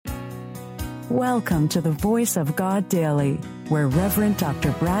Welcome to the Voice of God Daily, where Reverend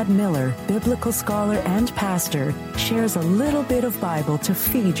Dr. Brad Miller, biblical scholar and pastor, shares a little bit of Bible to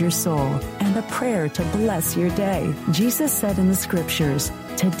feed your soul and a prayer to bless your day. Jesus said in the Scriptures,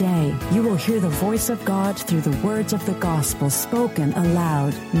 "Today you will hear the voice of God through the words of the gospel spoken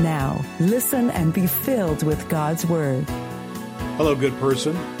aloud." Now, listen and be filled with God's Word. Hello, good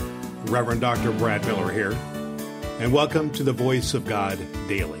person. Reverend Dr. Brad Miller here, and welcome to the Voice of God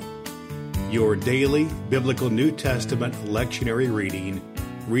Daily, your daily biblical New Testament lectionary reading,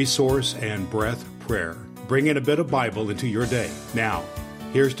 resource, and breath prayer, bringing a bit of Bible into your day. Now,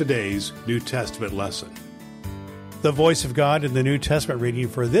 here's today's New Testament lesson. The Voice of God in the New Testament reading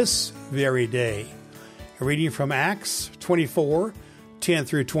for this very day. A reading from Acts 24, 10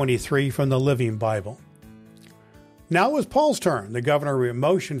 through 23 from the Living Bible. Now it was Paul's turn. The governor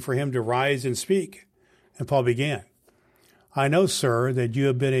motioned for him to rise and speak. And Paul began, "I know, sir, that you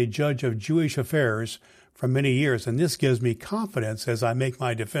have been a judge of Jewish affairs for many years, and this gives me confidence as I make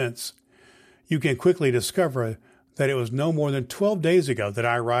my defense. You can quickly discover that it was no more than 12 days ago that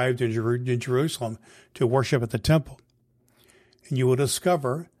I arrived in Jerusalem to worship at the temple. And you will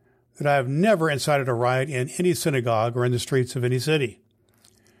discover that I have never incited a riot in any synagogue or in the streets of any city.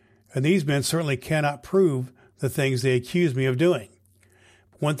 And these men certainly cannot prove the things they accuse me of doing.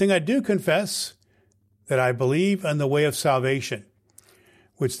 One thing I do confess, that I believe in the way of salvation,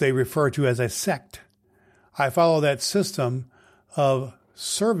 which they refer to as a sect. I follow that system of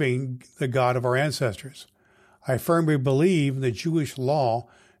serving the God of our ancestors. I firmly believe in the Jewish law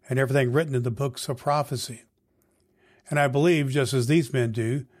and everything written in the books of prophecy. And I believe, just as these men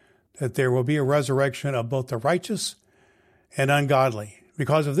do, that there will be a resurrection of both the righteous and ungodly.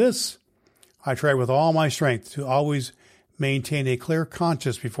 Because of this, I try with all my strength to always maintain a clear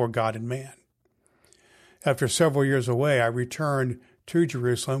conscience before God and man. After several years away, I returned to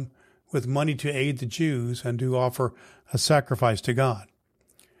Jerusalem with money to aid the Jews and to offer a sacrifice to God.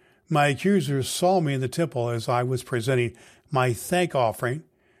 My accusers saw me in the temple as I was presenting my thank offering.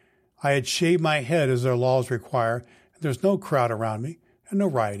 I had shaved my head as their laws require, and there's no crowd around me and no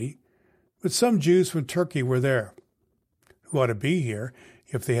rioting. But some Jews from Turkey were there, who ought to be here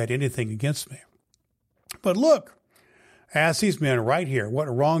if they had anything against me. But look, I asked these men right here what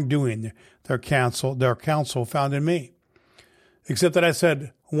wrongdoing their counsel found in me, except that I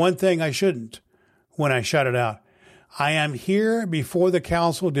said one thing I shouldn't when I shouted out, "I am here before the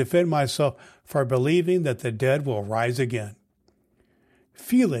council to defend myself for believing that the dead will rise again."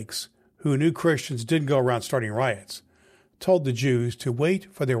 Felix, who knew Christians didn't go around starting riots, told the Jews to wait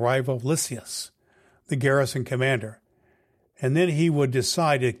for the arrival of Lysias, the garrison commander, and then he would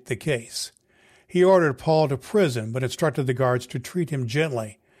decide the case. He ordered Paul to prison, but instructed the guards to treat him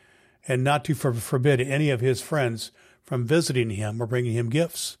gently and not to forbid any of his friends from visiting him or bringing him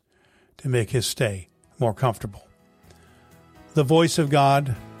gifts to make his stay more comfortable. The voice of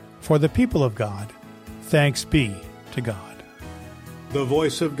God for the people of God. Thanks be to God. The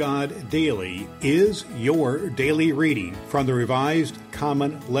Voice of God Daily is your daily reading from the Revised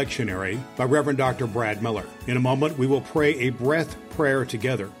Common Lectionary by Reverend Dr. Brad Miller. In a moment, we will pray a breath prayer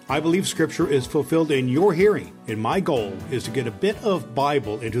together. I believe Scripture is fulfilled in your hearing, and my goal is to get a bit of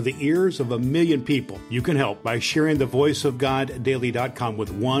Bible into the ears of 1 million people. You can help by sharing the voiceofgoddaily.com with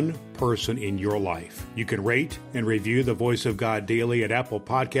one person in your life. You can rate and review the Voice of God Daily at Apple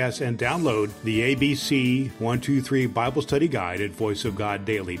Podcasts and download the ABC 123 Bible Study Guide at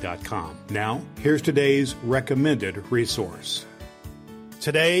voiceofgoddaily.com. Now, here's today's recommended resource.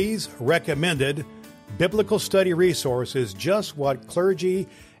 Today's recommended biblical study resource is just what clergy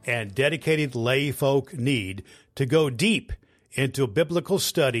and dedicated lay folk need to go deep into biblical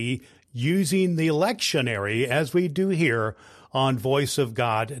study using the lectionary as we do here on Voice of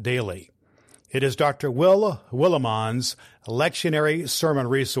God Daily. It is Dr. Will Willimon's lectionary sermon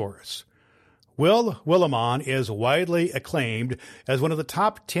resource. Will Willimon is widely acclaimed as one of the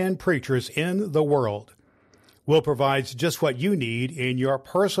top 10 preachers in the world. Will provides just what you need in your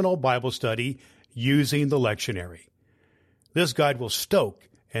personal Bible study using the lectionary. This guide will stoke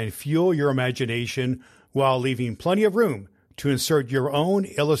and fuel your imagination while leaving plenty of room to insert your own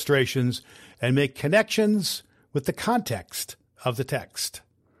illustrations and make connections with the context of the text.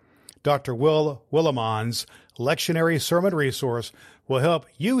 Dr. Will Willimon's lectionary sermon resource will help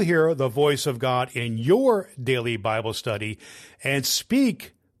you hear the voice of God in your daily Bible study and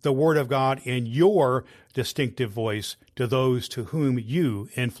speak the Word of God in your distinctive voice to those to whom you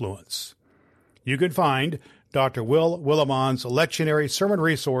influence. You can find Dr. Will Willimon's lectionary sermon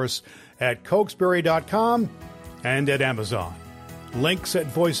resource at Cokesbury.com and at Amazon. Links at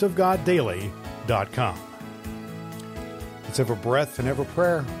voiceofgoddaily.com. Let's have a breath and have a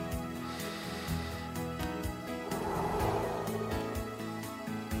prayer.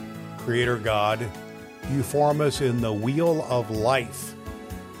 Creator God, you form us in the wheel of life.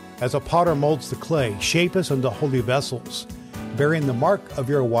 As a potter molds the clay, shape us into holy vessels, bearing the mark of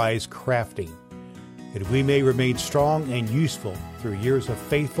your wise crafting, that we may remain strong and useful through years of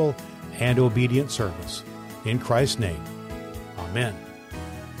faithful and obedient service. In Christ's name, amen.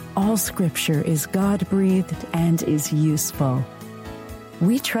 All Scripture is God-breathed and is useful.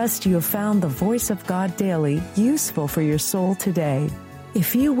 We trust you have found the Voice of God Daily useful for your soul today.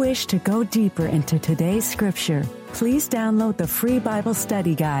 If you wish to go deeper into today's Scripture, please download the free Bible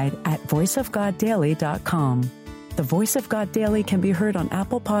study guide at voiceofgoddaily.com. The Voice of God Daily can be heard on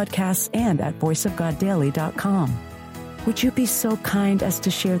Apple Podcasts and at voiceofgoddaily.com. Would you be so kind as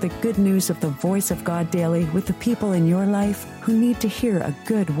to share the good news of the Voice of God Daily with the people in your life who need to hear a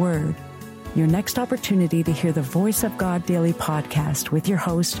good word? Your next opportunity to hear the Voice of God Daily podcast with your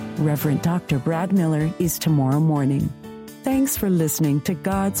host, Reverend Dr. Brad Miller, is tomorrow morning. Thanks for listening to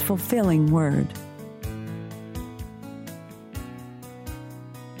God's fulfilling Word.